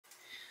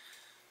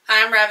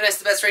I'm Ravenous,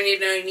 the best friend you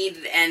know you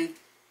needed, and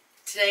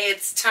today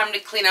it's time to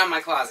clean out my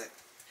closet.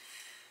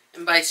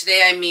 And by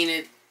today I mean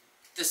it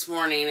this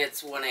morning,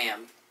 it's 1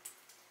 a.m.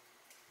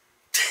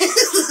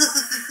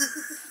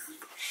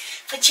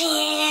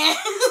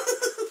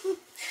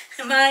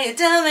 Am I a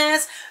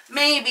dumbass?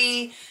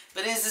 Maybe.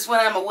 But is this when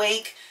I'm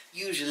awake?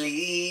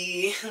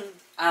 Usually.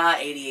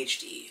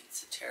 ADHD.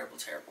 It's a terrible,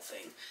 terrible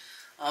thing.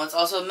 It's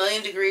also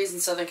 1,000,000 degrees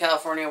in Southern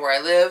California where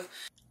I live.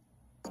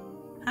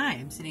 Hi,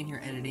 I'm sitting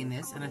here editing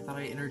this, and I thought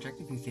I'd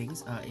interject a few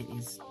things. It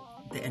is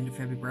the end of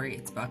February.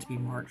 It's about to be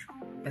March.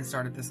 I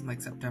started this in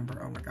like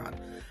September. Oh my god.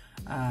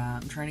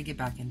 I'm trying to get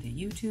back into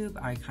YouTube.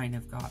 I kind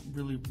of got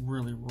really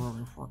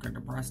fucking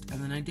depressed,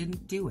 and then I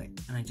didn't do it,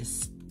 and I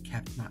just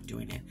kept not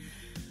doing it.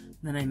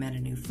 Then I met a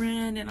new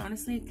friend, and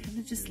honestly, kind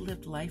of just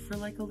lived life for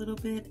like a little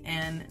bit,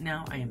 and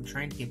now I am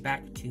trying to get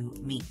back to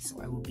me.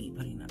 So I will be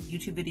putting up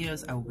YouTube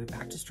videos. I will be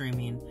back to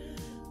streaming,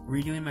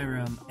 redoing my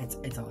room. It's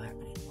all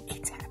happening.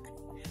 It's happening.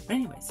 But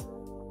anyways,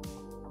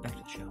 back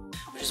to the show.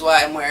 Which is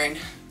why I'm wearing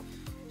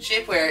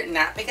shapewear,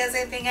 not because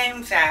I think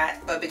I'm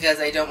fat, but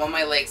because I don't want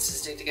my legs to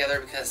stick together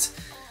because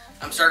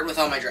I'm starting with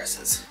all my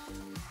dresses.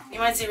 You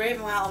might say,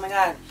 Raven, wow, oh my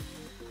god,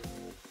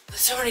 there's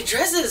so many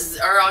dresses.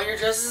 Are all your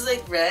dresses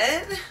like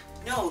red?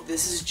 No,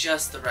 this is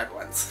just the red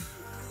ones.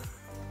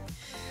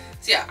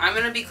 So yeah, I'm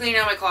gonna be cleaning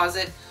out my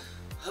closet,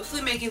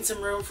 hopefully making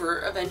some room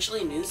for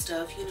eventually new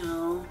stuff, you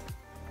know.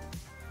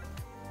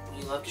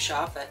 You love to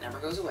shop, that never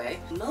goes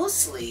away.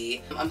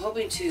 Mostly, I'm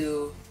hoping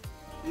to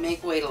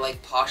make way to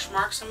like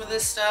Poshmark some of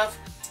this stuff.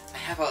 I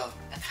have a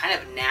kind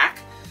of knack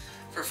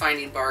for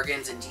finding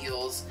bargains and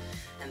deals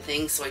and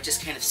things, so I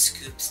just kind of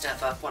scoop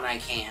stuff up when I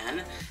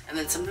can. And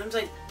then sometimes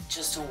I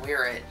just don't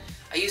wear it.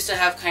 I used to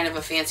have kind of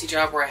a fancy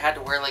job where I had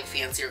to wear like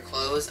fancier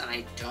clothes, and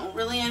I don't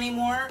really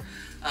anymore.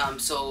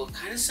 So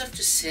kind of stuff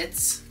just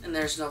sits, and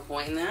there's no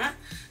point in that.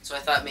 So I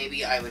thought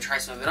maybe I would try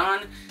some of it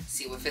on,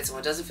 see what fits and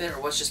what doesn't fit,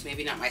 or what's just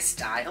maybe not my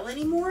style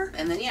anymore.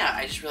 And then yeah,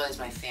 I just realized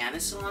my fan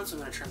is still on, so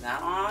I'm gonna turn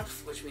that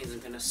off, which means I'm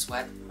gonna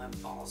sweat my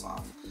balls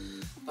off.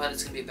 But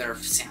it's gonna be better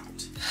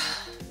sound.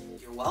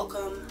 You're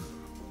welcome.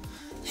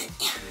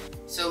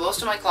 So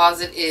most of my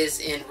closet is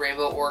in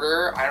rainbow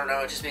order. I don't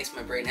know, it just makes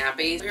my brain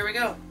happy. So here we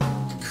go.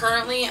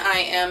 Currently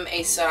I am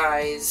a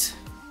size,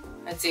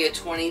 I'd say a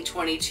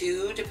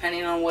 20-22,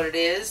 depending on what it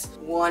is.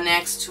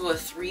 1X to a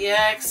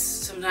 3X.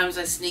 Sometimes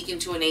I sneak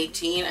into an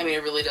 18. I mean,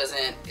 it really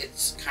doesn't,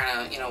 it's kind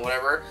of, you know,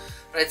 whatever.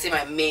 But I'd say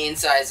my main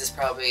size is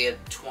probably a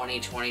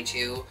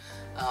 20-22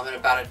 and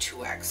about a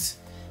 2X.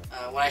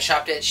 When I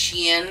shopped at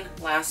Shein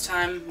last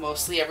time,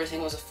 mostly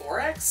everything was a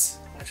 4X,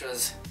 which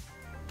was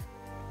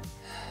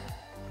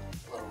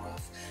a little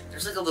rough.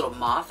 There's like a little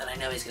moth, and I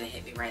know he's going to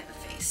hit me right in the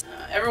face.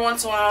 Every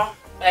once in a while,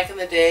 back in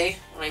the day,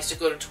 when I used to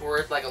go to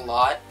Torrid like a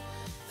lot,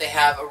 they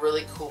have a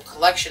really cool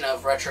collection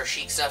of retro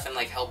chic stuff and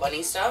like Hell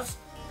Bunny stuff.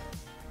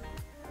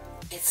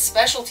 It's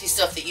specialty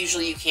stuff that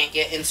usually you can't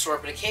get in store,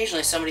 but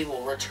occasionally somebody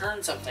will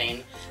return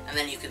something and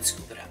then you can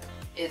scoop it up.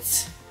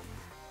 It's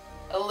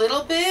a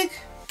little big,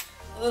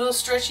 a little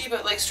stretchy,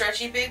 but like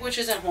stretchy big, which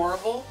isn't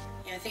horrible.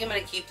 Yeah, I think I'm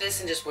gonna keep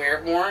this and just wear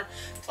it more.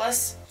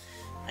 Plus,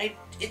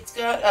 it's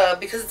got,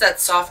 because it's that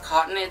soft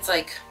cotton, it's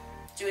like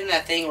doing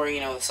that thing where,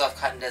 you know, the soft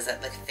cotton does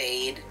that like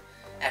fade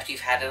after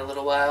you've had it a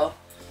little while.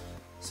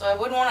 So I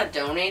wouldn't want to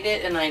donate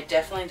it, and I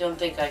definitely don't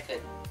think I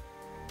could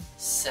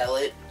sell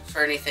it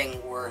for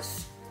anything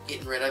worth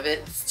getting rid of it.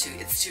 It's too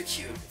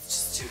cute. It's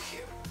just too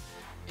cute.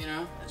 You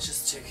know? It's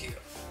just too cute.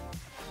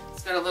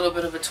 It's got a little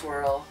bit of a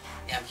twirl.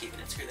 Yeah, I'm keeping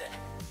it. Screw that.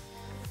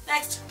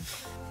 Next.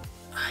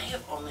 I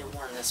have only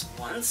worn this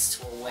once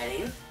to a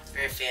wedding. It's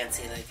very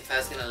fancy. Like, if I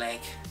was gonna,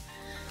 like,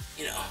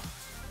 you know,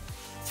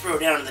 throw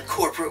down in the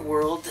corporate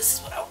world, this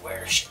is what I would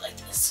wear. Shit like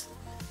this.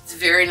 It's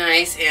very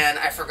nice, and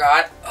I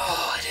forgot.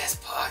 Oh, it has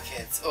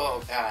pockets.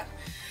 Oh god,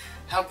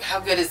 how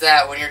good is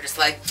that when you're just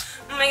like,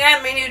 oh my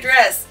god, my new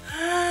dress.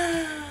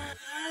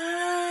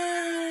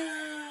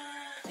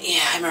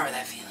 Yeah, I remember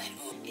that feeling.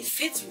 It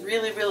fits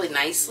really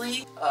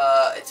nicely.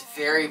 It's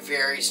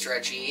very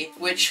stretchy,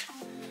 which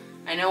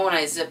I know when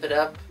I zip it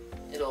up,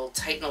 it'll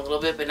tighten a little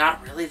bit, but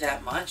not really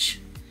that much.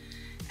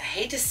 I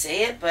hate to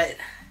say it, but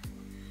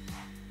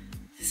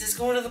this is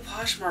going to the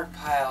Poshmark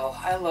pile.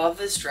 I love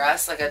this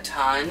dress like a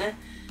ton.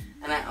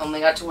 And I only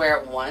got to wear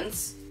it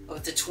once. Oh,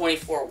 it's a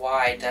 24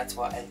 wide, that's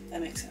why.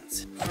 That makes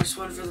sense. First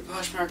one for the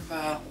Poshmark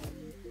pile.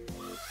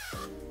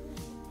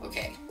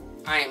 Okay,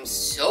 I am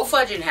so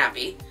fudging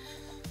happy.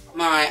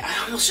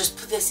 I almost just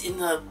put this in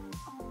the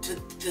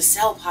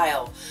sell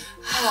pile.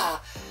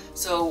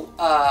 So,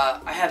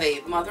 I have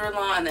a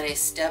mother-in-law and then a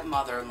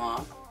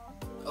stepmother-in-law.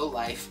 Oh,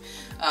 life.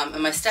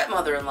 And my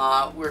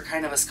stepmother-in-law, we're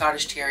kind of a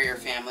Scottish Terrier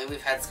family.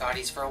 We've had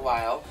Scotties for a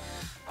while.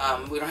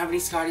 We don't have any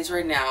Scotties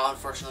right now.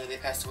 Unfortunately, they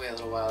passed away a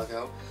little while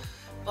ago.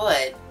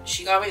 But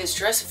she got me this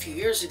dress a few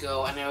years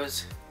ago, and it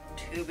was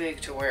too big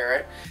to wear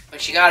it.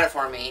 But she got it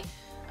for me,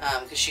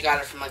 because she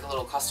got it from like a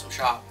little custom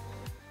shop.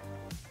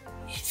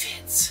 It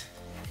fits.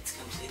 It's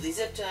completely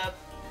zipped up.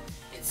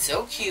 It's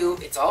so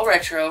cute. It's all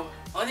retro.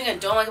 The only thing I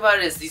don't like about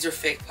it is these are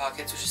fake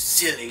pockets, which is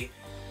silly.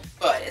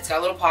 But it's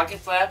got little pocket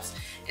flaps,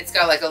 It's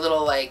got like a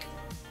little like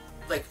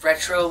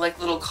retro like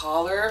little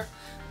collar.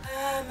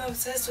 I'm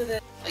obsessed with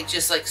it. Like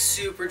just like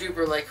super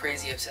duper like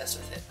crazy obsessed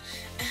with it.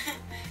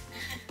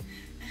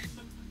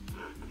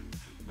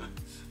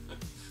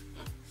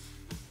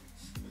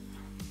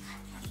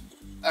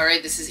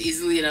 Alright, this is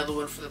easily another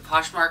one for the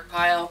Poshmark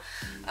pile.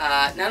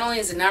 Not only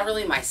is it not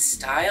really my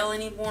style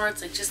anymore,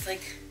 it's like just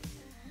like,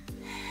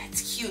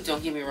 it's cute,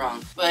 don't get me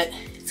wrong, but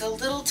it's a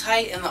little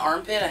tight in the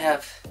armpit. I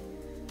have,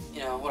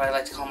 you know, what I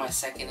like to call my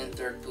second and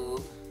third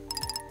boob.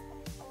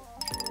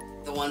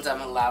 The ones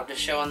I'm allowed to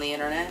show on the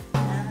internet.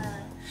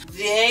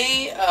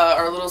 They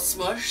are a little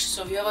smushed,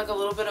 so if you have like a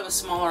little bit of a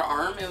smaller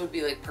arm, it would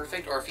be like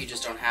perfect, or if you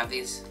just don't have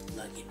these,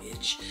 lucky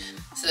bitch.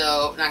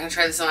 So, I'm not going to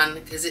try this on,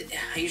 because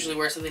I usually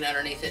wear something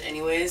underneath it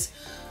anyways.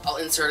 I'll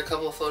insert a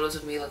couple of photos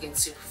of me looking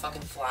super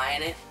fucking fly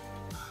in it.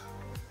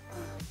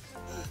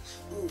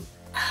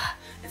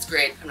 It's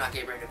great. I'm not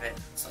getting rid of it.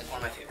 It's like one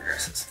of my favorite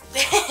dresses.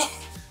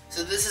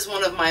 So this is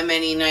one of my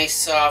many nice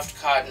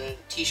soft cotton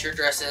t-shirt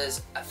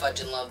dresses. I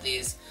fudging love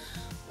these.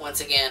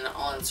 Once again,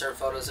 I'll insert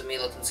photos of me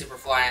looking super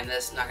fly in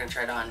this. Not going to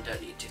try it on, don't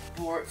need to.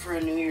 Wore it for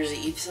a New Year's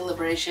Eve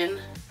celebration.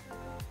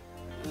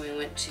 We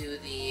went to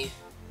the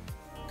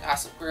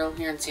Gossip Grill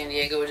here in San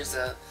Diego, which is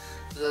a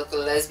local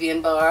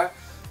lesbian bar.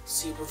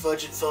 Super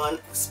fudging fun,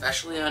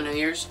 especially on New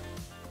Year's.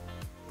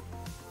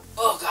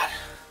 Oh god.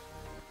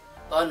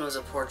 Bun was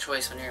a poor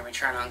choice when you're going to be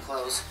trying on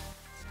clothes.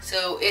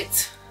 So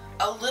it's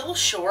a little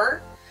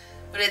short,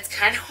 but it's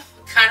kind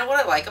of what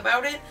I like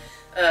about it.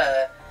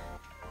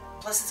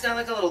 Plus it's got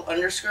like a little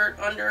underskirt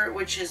under it,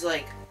 which is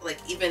like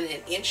even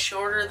an inch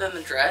shorter than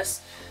the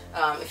dress.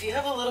 If you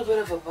have a little bit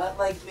of a butt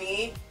like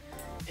me,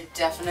 it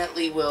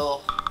definitely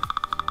will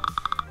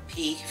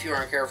peak if you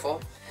aren't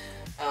careful.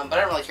 But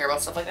I don't really care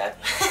about stuff like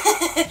that.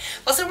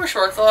 Plus I wear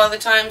shorts a lot of the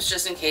times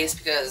just in case,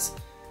 because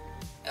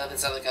I live in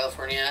Southern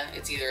California.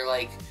 It's either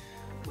like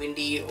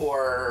windy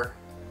or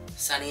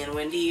sunny and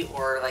windy,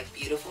 or like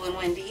beautiful and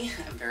windy.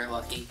 I'm very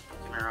lucky,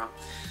 don't get me wrong.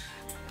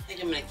 I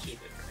think I'm gonna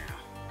keep it for now.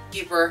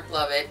 Keep her,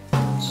 love it.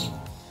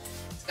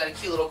 It's got a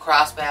cute little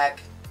crossback,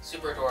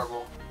 super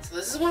adorable. So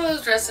this is one of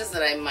those dresses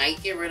that I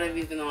might get rid of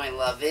even though I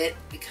love it,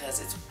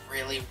 because it's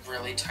really,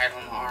 really tight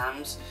on the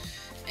arms.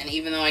 And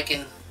even though I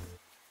can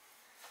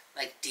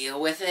like deal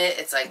with it,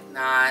 it's like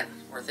not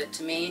worth it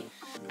to me.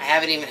 I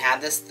haven't even had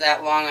this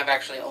that long. I've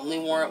actually only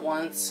wore it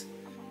once.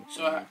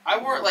 So I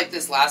wore it like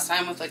this last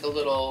time with like a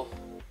little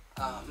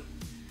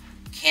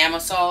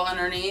camisole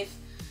underneath.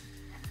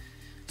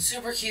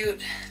 Super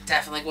cute.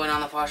 Definitely going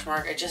on the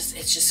Poshmark. It's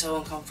just so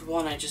uncomfortable,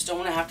 and I just don't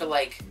want to have to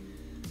like,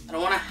 I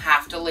don't want to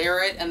have to layer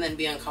it and then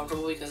be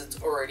uncomfortable because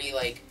it's already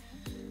like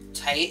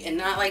tight, and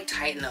not like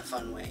tight in a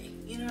fun way.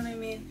 You know what I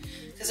mean?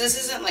 Because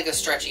this isn't like a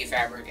stretchy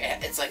fabric.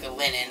 It's like a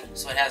linen,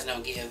 so it has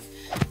no give.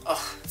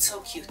 Oh, it's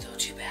so cute though.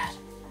 Too bad.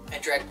 I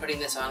dread putting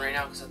this on right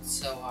now because it's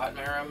so hot in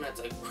my room, and it's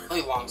like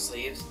really long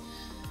sleeves.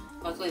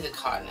 Luckily the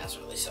cotton is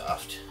really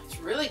soft. It's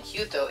really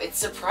cute though. It's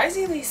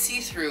surprisingly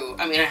see-through.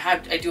 I mean,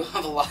 I do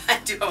have a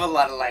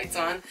lot of lights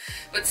on,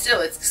 but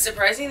still, it's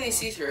surprisingly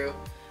see-through.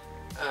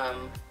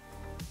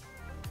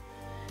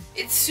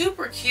 It's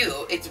super cute.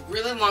 It's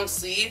really long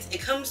sleeves.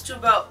 It comes to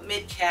about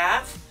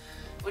mid-calf,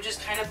 which is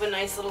kind of a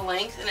nice little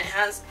length, and it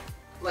has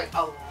like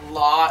a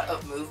lot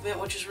of movement,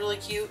 which is really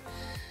cute.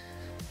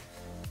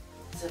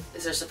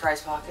 Is there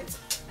surprise pockets?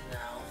 No.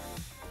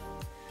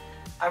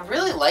 I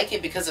really like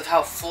it because of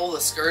how full the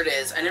skirt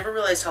is. I never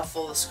realized how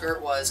full the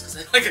skirt was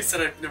because, like I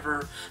said, I've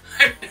never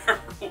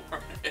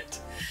worn it.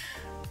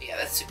 But yeah,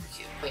 that's super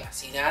cute. But yeah,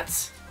 see,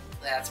 that's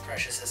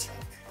precious as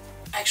fuck.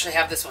 I actually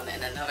have this one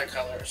in another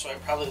color, so I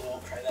probably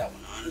won't try that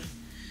one on.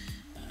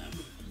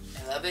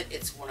 I love it.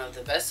 It's one of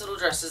the best little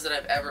dresses that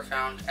I've ever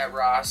found at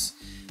Ross.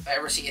 If I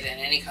ever see it in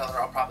any color,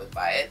 I'll probably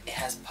buy it. It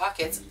has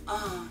pockets.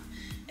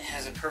 It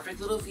has a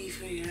perfect little V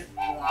for your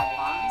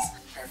wah-wahs.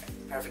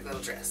 Perfect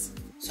little dress.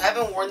 So I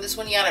haven't worn this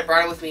one yet. I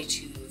brought it with me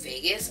to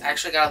Vegas. I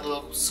actually got a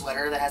little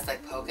sweater that has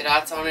like polka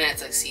dots on it.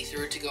 It's like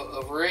see-through to go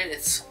over it.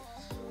 This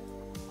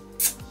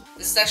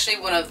is actually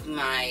one of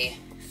my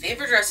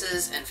favorite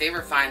dresses and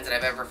favorite finds that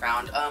I've ever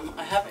found.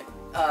 I haven't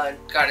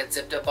got it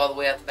zipped up all the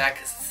way out the back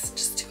because it's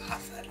just too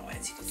hot for that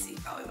noise. You can see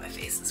probably my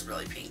face is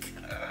really pink.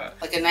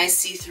 Like a nice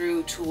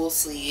see-through tulle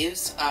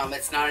sleeves.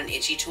 It's not an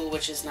itchy tulle,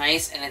 which is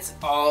nice, and it's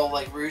all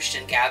like ruched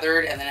and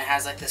gathered, and then it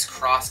has like this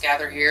cross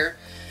gather here.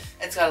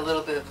 It's got a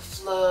little bit of a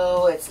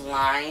flow. It's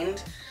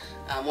lined.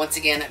 Once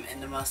again, I'm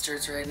into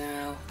mustards right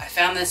now. I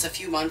found this a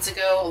few months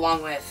ago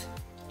along with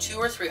 2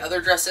 or 3 other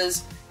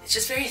dresses. It's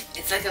just very,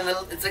 it's like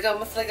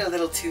almost like a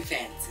little too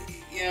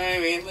fancy. You know what I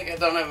mean? Like I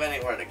don't have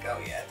anywhere to go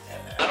yet.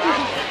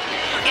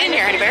 Get in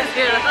here, honey bear.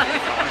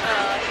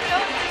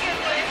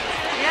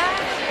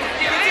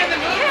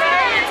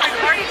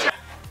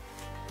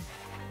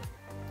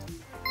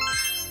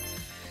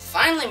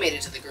 Finally made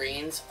it to the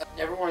greens.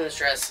 Never worn this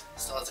dress,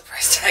 still has a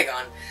price tag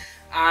on.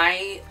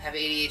 I have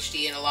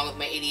ADHD, and along with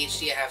my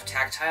ADHD I have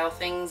tactile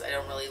things. I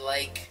don't really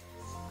like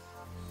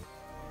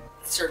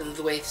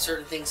the way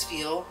certain things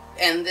feel,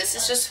 and this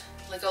is just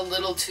like a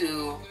little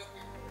too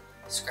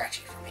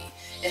scratchy for me.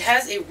 It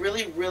has a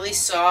really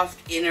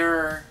soft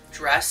inner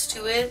dress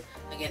to it.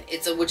 Again,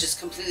 which is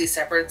completely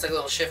separate. It's like a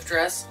little shift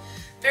dress.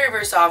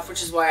 Very soft,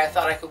 which is why I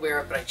thought I could wear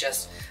it, but I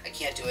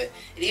can't do it.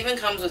 It even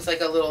comes with like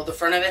the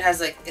front of it has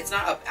like, it's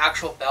not an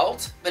actual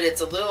belt, but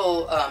it's a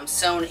little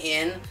sewn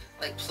in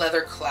like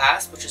pleather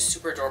clasp, which is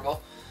super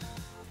adorable.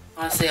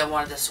 Honestly, I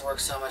wanted this to work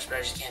so much, but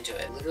I just can't do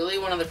it. Literally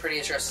one of the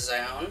prettiest dresses I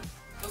own.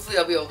 Hopefully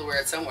I'll be able to wear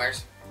it somewhere,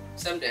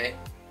 someday.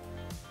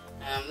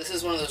 This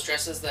is one of those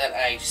dresses that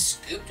I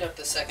scooped up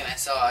the second I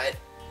saw it.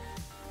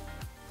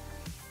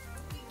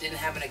 Didn't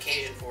have an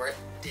occasion for it.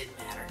 Didn't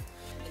matter.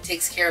 It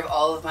takes care of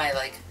all of my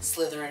like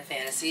Slytherin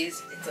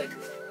fantasies. It's like,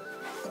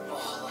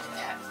 oh, look at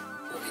that.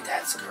 Look at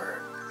that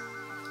skirt.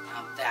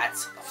 Now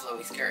that's a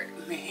flowy skirt.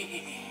 Love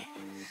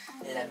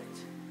it.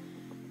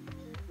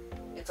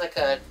 It's like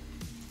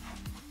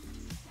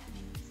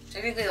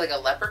technically like a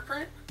leopard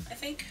print, I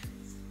think,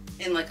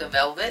 in like a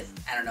velvet.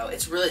 I don't know.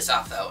 It's really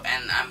soft though,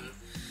 and I'm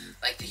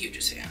like the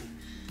hugest fan.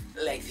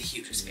 Like the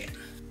hugest fan.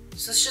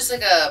 So it's just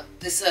like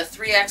this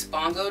 3X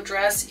bongo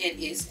dress. It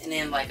is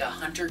in like a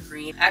hunter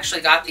green. I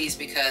actually got these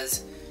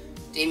because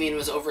Damien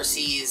was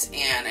overseas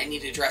and I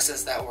needed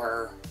dresses that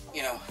were,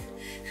 you know,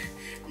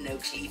 no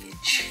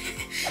cleavage.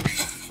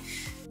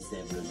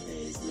 Several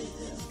days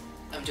later.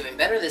 I'm doing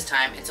better this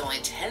time. It's only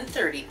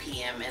 10:30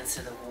 p.m.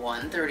 instead of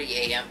 1:30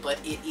 a.m. But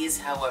it is,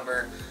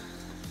 however,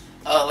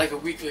 like a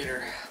week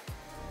later.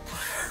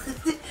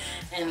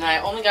 And I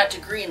only got to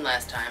green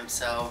last time,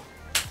 so.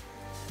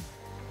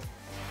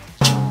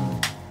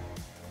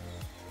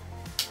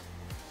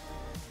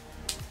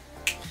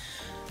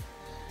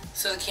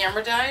 So the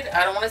camera died.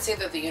 I don't want to say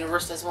that the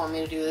universe doesn't want me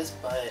to do this,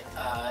 but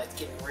it's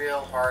getting real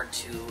hard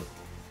to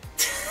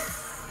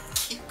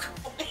keep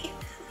going.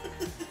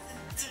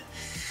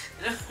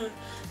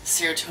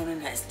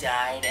 Serotonin has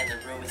died and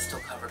the room is still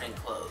covered in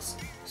clothes.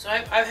 So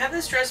I've had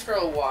this dress for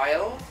a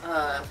while.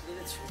 I believe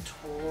it's from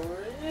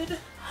Torrid.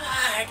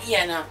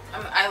 Yeah, no,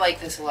 I like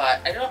this a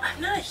lot.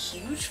 I'm not a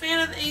huge fan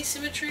of the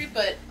asymmetry,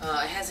 but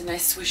it has a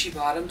nice swishy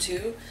bottom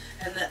too.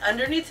 And the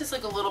underneath is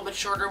like a little bit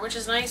shorter, which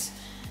is nice,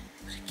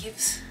 but it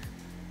gives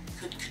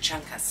good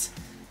kachankas.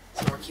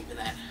 So we're keeping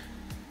that.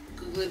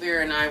 Googly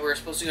Bear and I were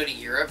supposed to go to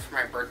Europe for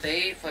my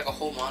birthday for like a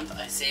whole month.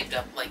 I saved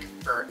up like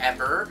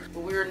forever,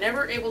 but we were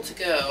never able to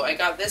go. I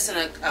got this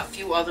and a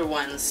few other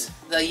ones.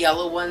 The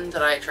yellow one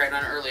that I tried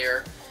on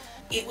earlier.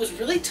 It was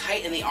really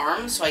tight in the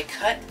arms, so I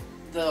cut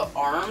the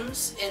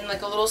arms in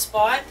like a little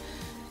spot.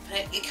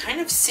 But it kind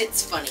of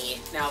sits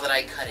funny now that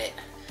I cut it.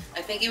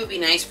 I think it would be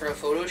nice for a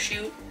photo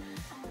shoot,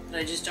 but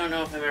I just don't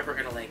know if I'm ever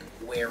gonna like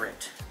wear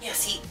it. Yeah,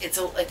 see, it's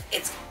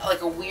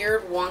like a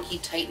weird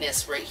wonky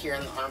tightness right here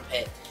in the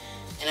armpit.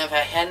 And if I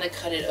hadn't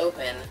cut it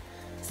open,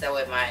 so that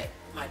way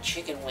my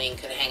chicken wing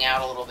could hang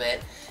out a little bit,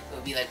 it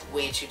would be like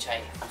way too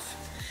tight.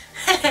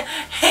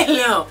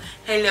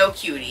 Hello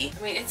cutie.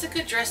 I mean, it's a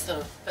good dress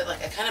though, but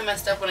like I kind of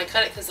messed up when I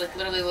cut it because like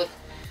literally look,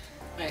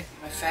 my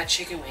fat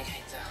chicken wing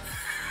hangs out.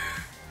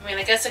 I mean,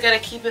 I guess I gotta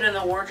keep it in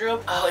the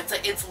wardrobe. Oh,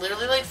 it's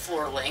literally like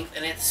floor length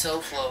and it's so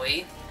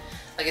flowy.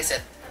 Like I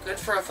said, good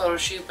for a photo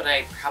shoot, but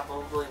I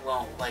probably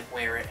won't like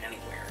wear it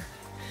anywhere.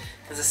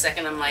 Because the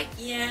second I'm like,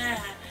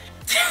 yeah.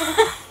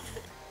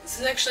 This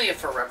is actually a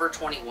Forever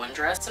 21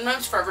 dress.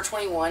 Sometimes Forever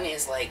 21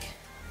 is like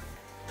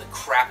the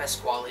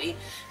crappiest quality.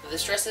 But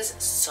this dress is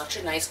such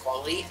a nice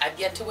quality. I've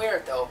yet to wear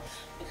it though,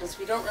 because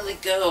we don't really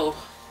go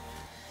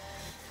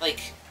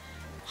like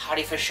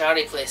hottie for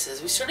shoddy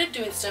places. We started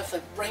doing stuff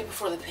like right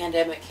before the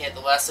pandemic hit,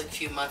 the last like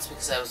few months,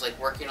 because I was like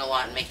working a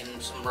lot and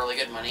making some really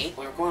good money.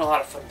 We were going to a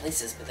lot of fun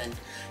places, but then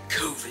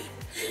COVID.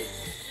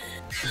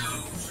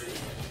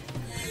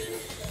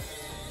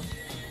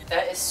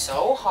 That is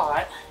so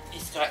hot.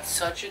 It's got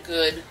such a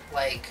good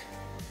like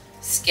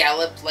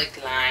scalloped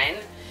like line,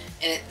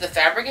 and the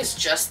fabric is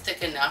just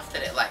thick enough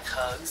that it like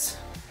hugs.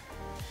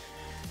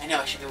 I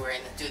know I should be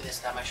wearing this, doing this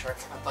without my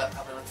shorts. My butt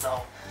probably looks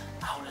all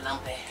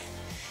lumpy.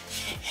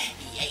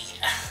 Yeah.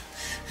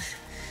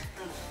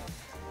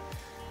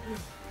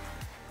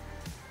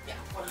 Yeah,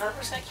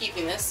 100%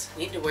 keeping this.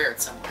 Need to wear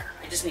it somewhere.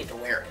 I just need to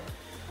wear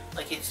it.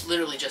 Like it's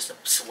literally just a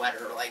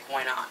sweater. Like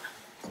why not?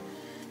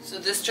 So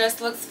this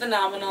dress looks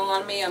phenomenal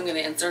on me. I'm going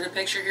to insert a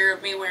picture here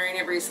of me wearing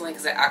it recently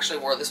because I actually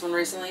wore this one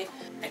recently.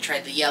 I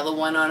tried the yellow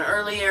one on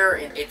earlier.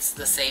 It's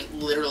the same,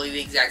 literally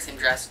the exact same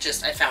dress,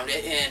 just I found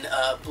it in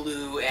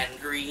blue and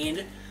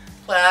green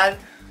plaid.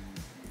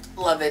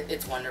 Love it.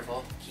 It's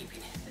wonderful.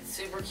 Keeping it. It's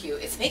super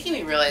cute. It's making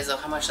me realize though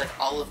how much like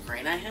olive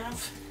green I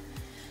have.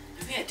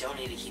 Maybe I don't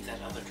need to keep that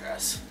other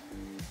dress.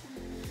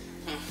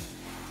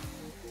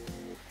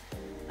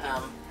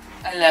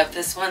 I love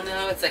this one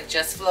though. It's like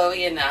just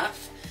flowy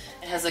enough.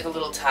 It has like a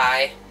little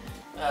tie.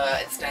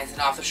 It's nice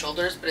and off the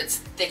shoulders, but it's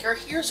thicker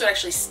here, so it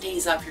actually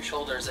stays off your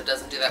shoulders. It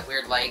doesn't do that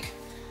weird like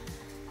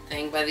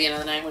thing by the end of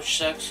the night, which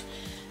sucks.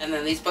 And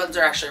then these buttons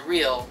are actually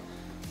real,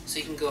 so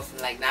you can go from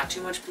like not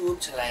too much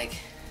boob to like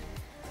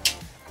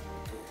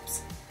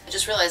boobs. I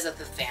just realized that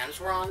the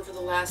fans were on for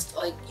the last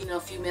like, you know,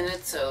 few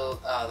minutes, so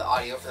the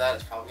audio for that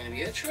is probably going to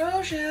be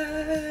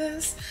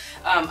atrocious.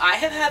 I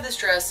have had this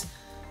dress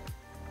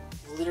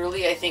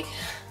literally, I think,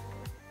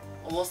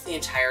 almost the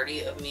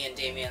entirety of me and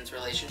Damien's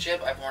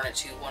relationship. I've worn it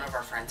to one of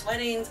our friends'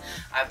 weddings.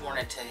 I've worn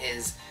it to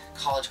his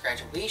college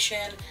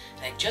graduation.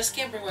 And I just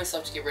can't bring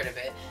myself to get rid of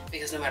it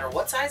because no matter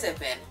what size I've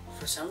been,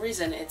 for some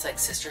reason, it's like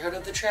sisterhood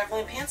of the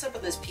traveling pants up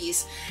in this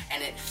piece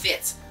and it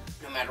fits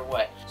no matter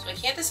what. So I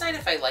can't decide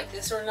if I like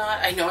this or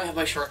not. I know I have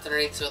my shorts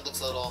underneath, so it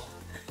looks a little...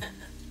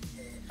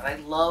 But I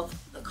love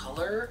the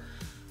color.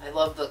 I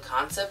love the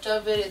concept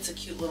of it. It's a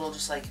cute little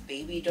just like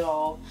baby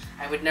doll.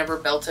 I would never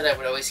belt it. I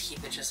would always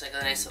keep it just like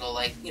a nice little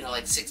like, you know,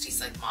 like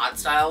 60s like mod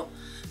style.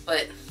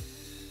 But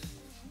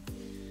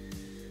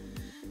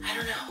I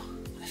don't know.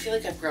 I feel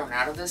like I've grown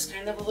out of this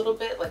kind of a little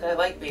bit. Like I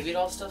like baby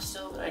doll stuff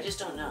still, but I just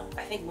don't know.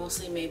 I think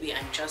mostly maybe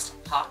I'm just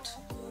hot.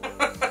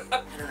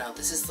 I don't know.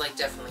 This is like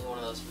definitely one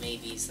of those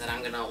maybes that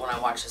I'm gonna, when I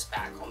watch this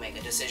back, I'll make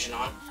a decision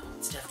on.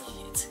 It's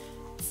definitely,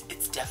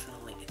 it's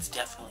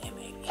definitely a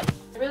maybe.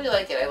 I really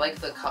like it. I like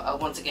the,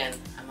 once again,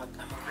 I'm a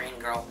green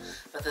girl,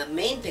 but the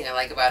main thing I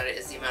like about it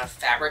is the amount of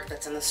fabric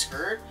that's in the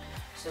skirt.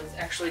 So it's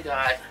actually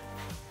got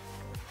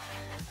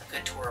a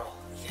good twirl.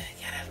 Yeah,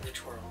 you gotta have a good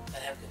twirl.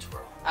 Gotta have a good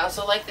twirl. I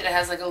also like that it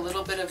has like a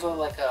little bit of a,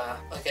 like an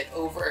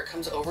over, it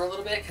comes over a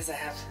little bit because I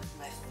have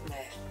my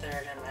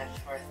third and my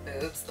fourth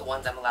boobs, the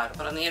ones I'm allowed to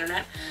put on the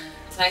internet.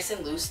 It's nice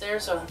and loose there,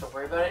 so I don't have to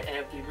worry about it, and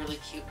it would be really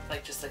cute with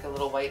like just like a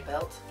little white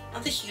belt.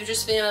 Not the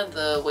hugest fan of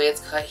the way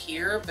it's cut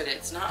here, but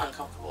it's not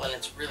uncomfortable and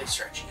it's really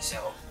stretchy,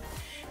 so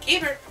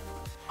keep it.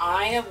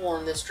 I have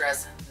worn this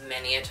dress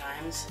many a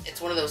times.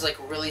 It's one of those like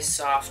really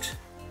soft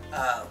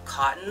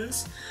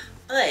cottons,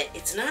 but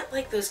it's not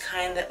like those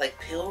kind that like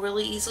peel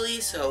really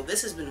easily, so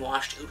this has been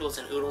washed oodles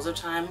and oodles of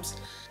times.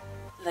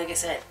 Like I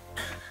said,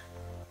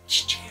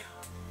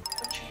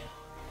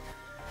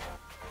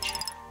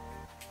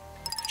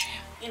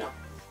 you know.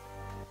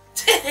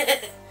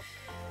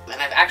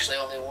 And I've actually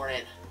only worn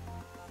it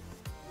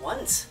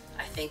once.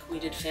 I think we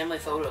did family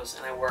photos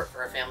and I wore it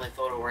for a family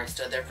photo where I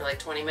stood there for like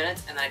 20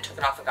 minutes and then I took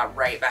it off and got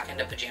right back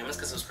into pajamas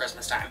because it was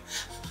Christmas time.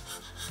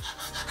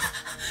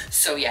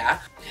 So yeah,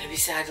 I'm gonna be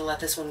sad to let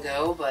this one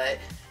go, but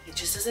it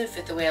just doesn't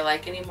fit the way I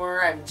like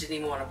anymore. I didn't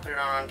even want to put it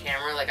on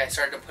camera. Like I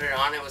started to put it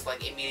on, it was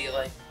like immediately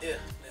like, yeah.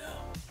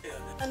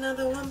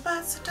 Another one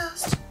bites the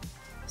dust.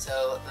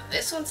 So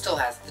this one still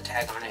has the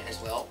tag on it as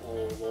well.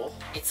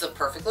 It's a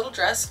perfect little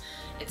dress.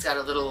 It's got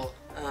a little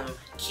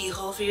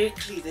keyhole for your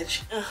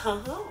cleavage.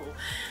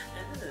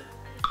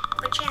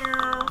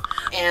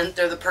 And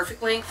they're the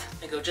perfect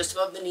length. They go just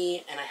above the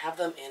knee, and I have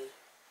them in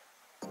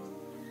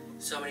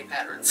so many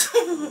patterns.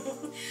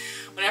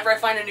 Whenever I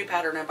find a new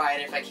pattern, I buy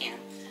it if I can.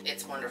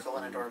 It's wonderful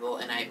and adorable,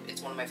 and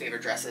it's one of my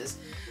favorite dresses.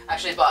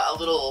 Actually, I bought a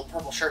little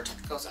purple shirt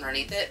that goes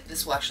underneath it.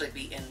 This will actually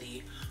be in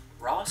the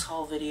Ross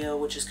haul video,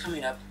 which is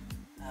coming up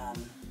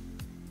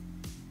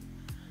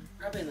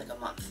probably in like a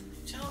month.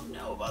 I don't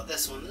know about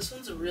this one. This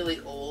one's really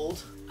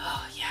old.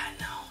 Oh yeah,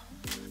 no.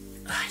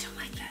 I don't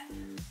like that.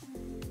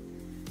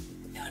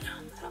 No, I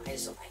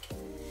just don't like it.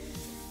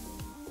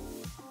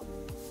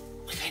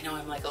 Like I know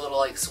I'm like a little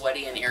like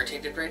sweaty and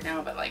irritated right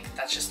now, but like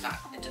that's just not,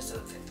 it just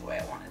doesn't fit the way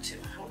I want it to.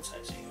 What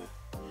size are you?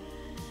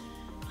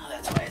 Oh,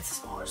 that's why it's a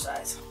smaller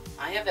size.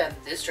 I have had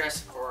this dress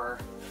for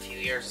a few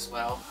years as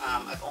well.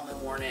 I've only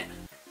worn it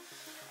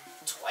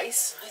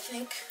twice, I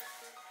think.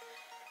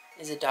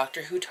 Is a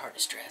Doctor Who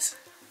TARDIS dress.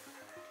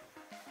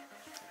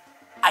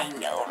 I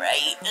know,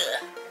 right?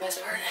 Ugh.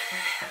 Best part,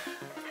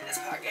 it has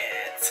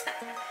pockets.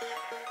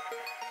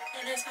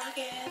 It has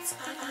pockets,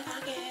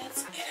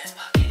 pockets. It has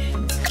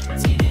pockets.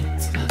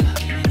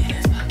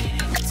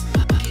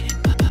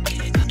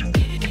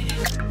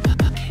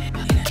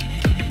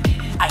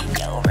 I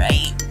know,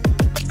 right?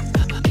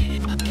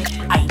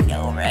 I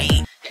know,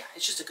 right? Yeah,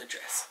 it's just a good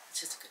dress.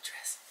 It's just a good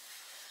dress.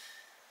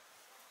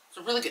 It's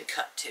a really good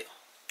cut, too.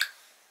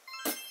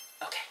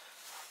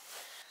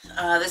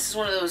 This is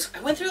one of those, I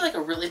went through like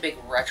a really big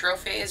retro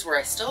phase where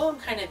I still am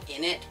kind of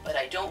in it, but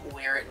I don't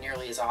wear it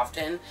nearly as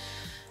often.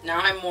 Now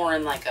I'm more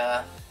in like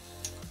a,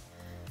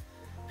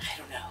 I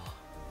don't know.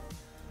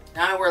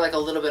 Now I wear like a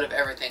little bit of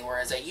everything,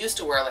 whereas I used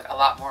to wear like a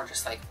lot more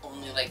just like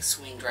only like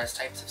swing dress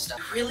types of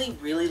stuff. I really,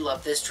 really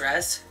love this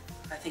dress.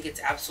 I think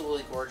it's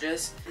absolutely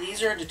gorgeous.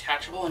 These are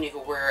detachable and you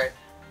can wear it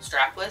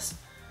strapless.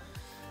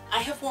 I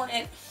have worn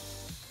it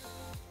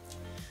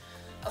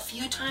a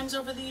few times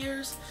over the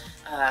years.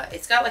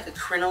 It's got like a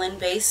crinoline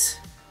base,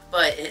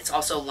 but it's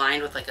also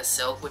lined with like a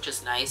silk, which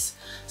is nice.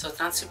 So it's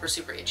not super,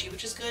 super itchy,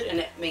 which is good. And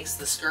it makes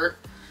the skirt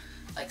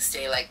like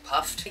stay like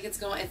puffed. I think it's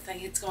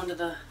going to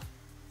the,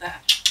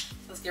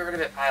 let's get rid of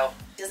it pile.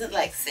 It doesn't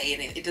like say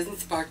anything. It doesn't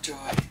spark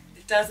joy.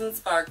 It doesn't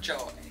spark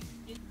joy.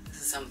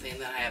 This is something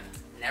that I have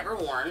never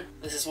worn.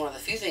 This is one of the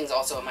few things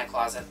also in my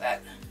closet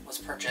that was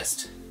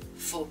purchased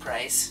full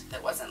price.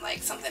 That wasn't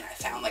like something I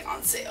found like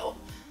on sale.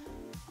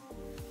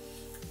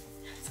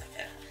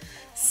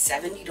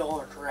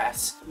 $70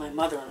 dress. My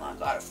mother-in-law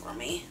got it for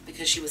me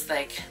because she was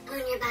like, on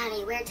your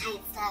body, wear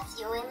tight stuff.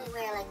 You only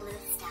wear like loose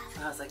stuff.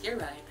 I was like, you're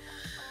right.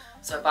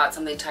 So I bought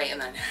something tight and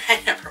then I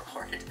never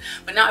wore it.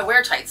 But now I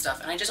wear tight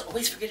stuff and I just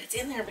always forget it's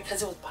in there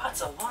because it was bought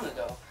so long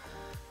ago.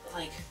 But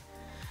like,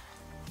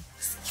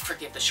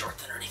 forgive the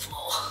shorts underneath,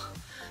 lol.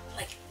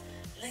 Like,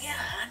 Look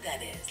how hot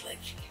that is. Like,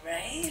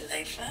 right?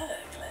 Like, fuck.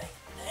 Like,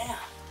 damn.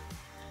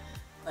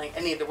 Like,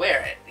 I need to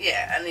wear it.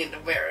 Yeah, I need to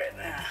wear it.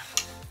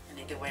 I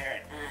need to wear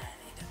it.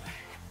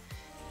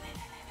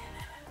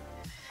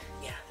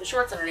 Yeah, the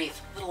shorts underneath,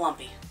 a little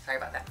lumpy. Sorry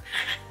about that.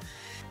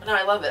 But no,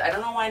 I love it. I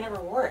don't know why I never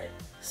wore it.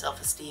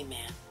 Self-esteem,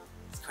 man.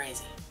 It's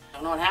crazy. I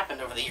don't know what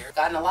happened over the years.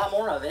 Gotten a lot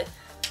more of it.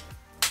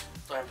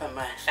 So I put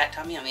my fat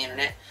tummy on the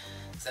internet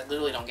because I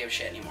literally don't give a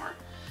shit anymore.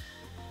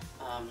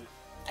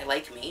 I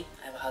like me.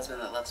 I have a husband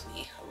that loves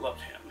me. I love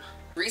him.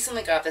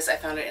 Recently got this. I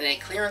found it in a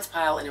clearance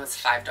pile and it was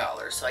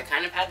 $5. So I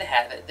kind of had to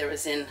have it. There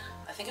was in,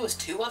 I think it was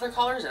 2 other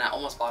colors and I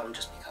almost bought them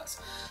just because.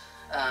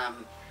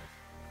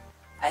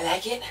 I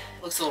like it.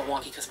 It looks a little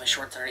wonky because my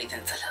shorts underneath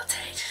and it's a little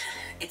tight.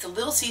 It's a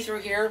little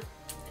see-through here.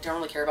 I don't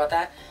really care about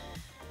that.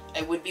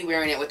 I would be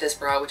wearing it with this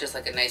bra, which is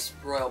like a nice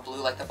royal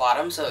blue like the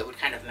bottom, so it would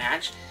kind of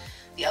match.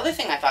 The other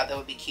thing I thought that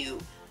would be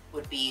cute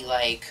would be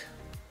like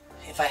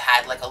if I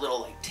had like a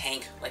little like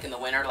tank like in the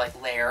winter,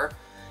 like layer.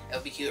 It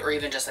would be cute, or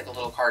even just like a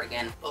little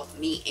cardigan. Both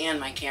me and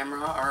my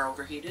camera are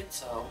overheated,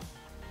 so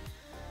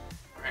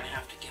we're gonna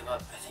have to give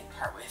up, I think,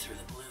 partway through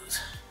the blues.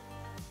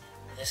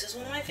 This is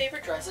one of my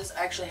favorite dresses.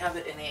 I actually have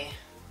it in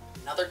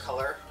another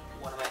color.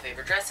 One of my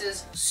favorite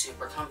dresses,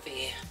 super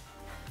comfy.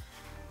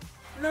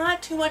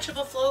 Not too much of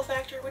a flow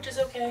factor, which is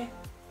okay.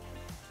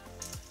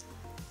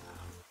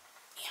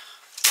 Yeah.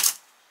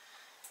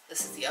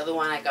 This is the other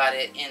one. I got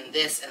it in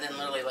this, and then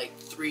literally like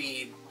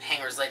 3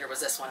 hangers later was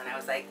this one, and I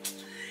was like,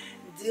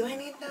 do I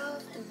need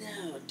both?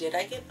 No. Did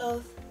I get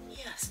both?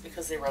 Yes,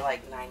 because they were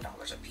like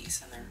 $9 a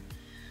piece, and they're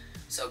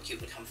so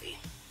cute and comfy.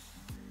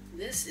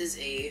 This is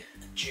a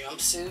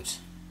jumpsuit.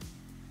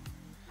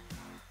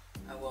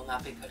 I will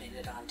not be putting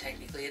it on.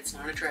 Technically, it's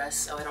not a dress,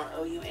 so I don't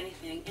owe you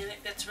anything, and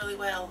it fits really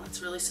well.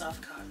 It's really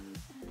soft cotton,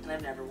 and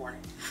I've never worn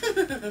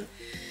it.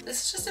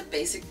 This is just a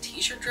basic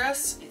t-shirt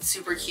dress. It's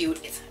super cute.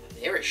 It's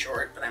very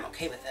short, but I'm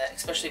okay with that,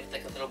 especially with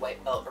like a little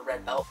white belt or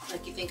red belt.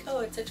 Like you think,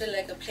 oh, it's such a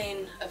like a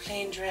plain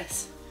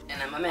dress.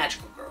 And I'm a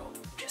magical girl.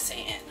 Just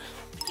saying.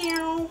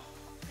 Forget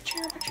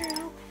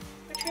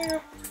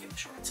the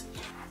shorts.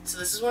 So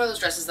this is one of those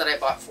dresses that I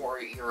bought for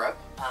Europe.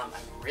 I'm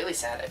really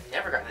sad I've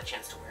never gotten a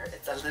chance to wear it.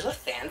 It's a little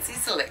fancy,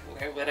 so like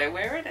where would I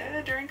wear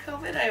it during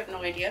COVID? I have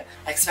no idea.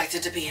 I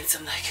expected to be in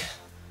some like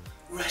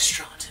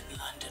restaurant in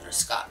London or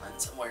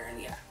Scotland somewhere,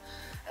 and yeah.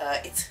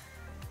 It's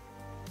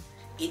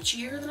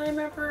itchier than I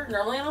remember.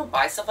 Normally I don't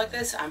buy stuff like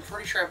this. I'm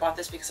pretty sure I bought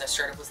this because I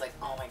started was like,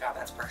 oh my god,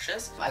 that's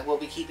precious. I will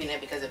be keeping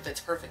it because it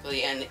fits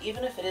perfectly, and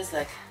even if it is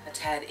like a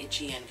tad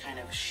itchy and kind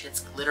of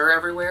shits glitter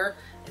everywhere,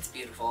 it's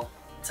beautiful.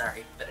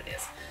 Sorry, but it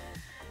is.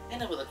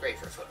 And it would look great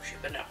for a photo shoot,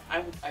 but no, I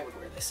would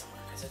wear this somewhere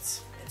because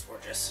it's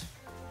gorgeous.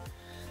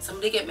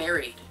 Somebody get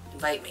married,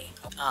 invite me.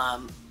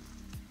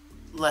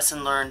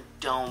 Lesson learned,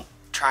 don't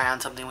try on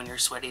something when you're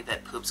sweaty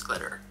that poops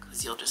glitter,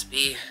 because you'll just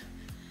be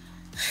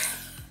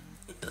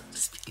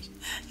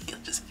you'll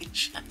just be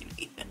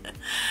shiny.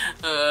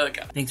 Oh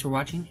god. Thanks for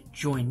watching.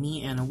 Join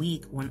me in a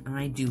week when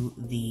I do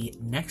the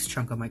next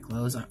chunk of my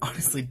clothes. I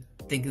honestly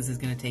think this is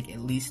going to take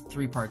at least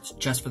 3 parts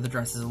just for the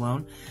dresses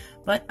alone,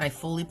 but I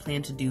fully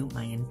plan to do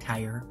my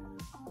entire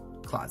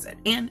closet.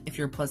 And if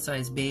you're a plus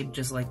size babe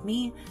just like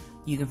me,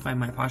 you can find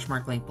my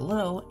Poshmark link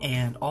below,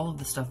 and all of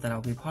the stuff that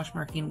I'll be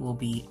Poshmarking will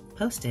be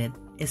posted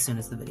as soon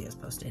as the video is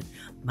posted.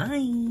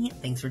 Bye!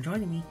 Thanks for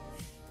joining me.